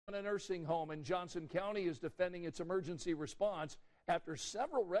A nursing home in Johnson County is defending its emergency response after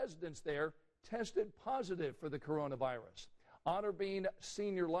several residents there tested positive for the coronavirus. Otterbein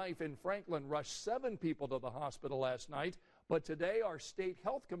Senior Life in Franklin rushed 7 people to the hospital last night, but today our state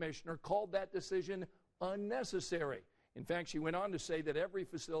health commissioner called that decision unnecessary. In fact, she went on to say that every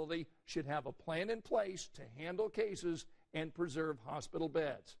facility should have a plan in place to handle cases and preserve hospital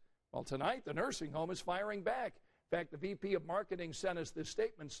beds. Well, tonight the nursing home is firing back. In fact, the VP of Marketing sent us this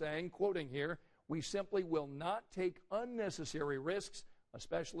statement saying, quoting here, "We simply will not take unnecessary risks,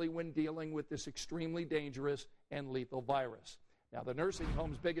 especially when dealing with this extremely dangerous and lethal virus." Now, the nursing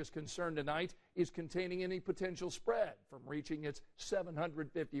home's biggest concern tonight is containing any potential spread from reaching its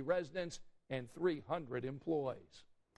 750 residents and 300 employees.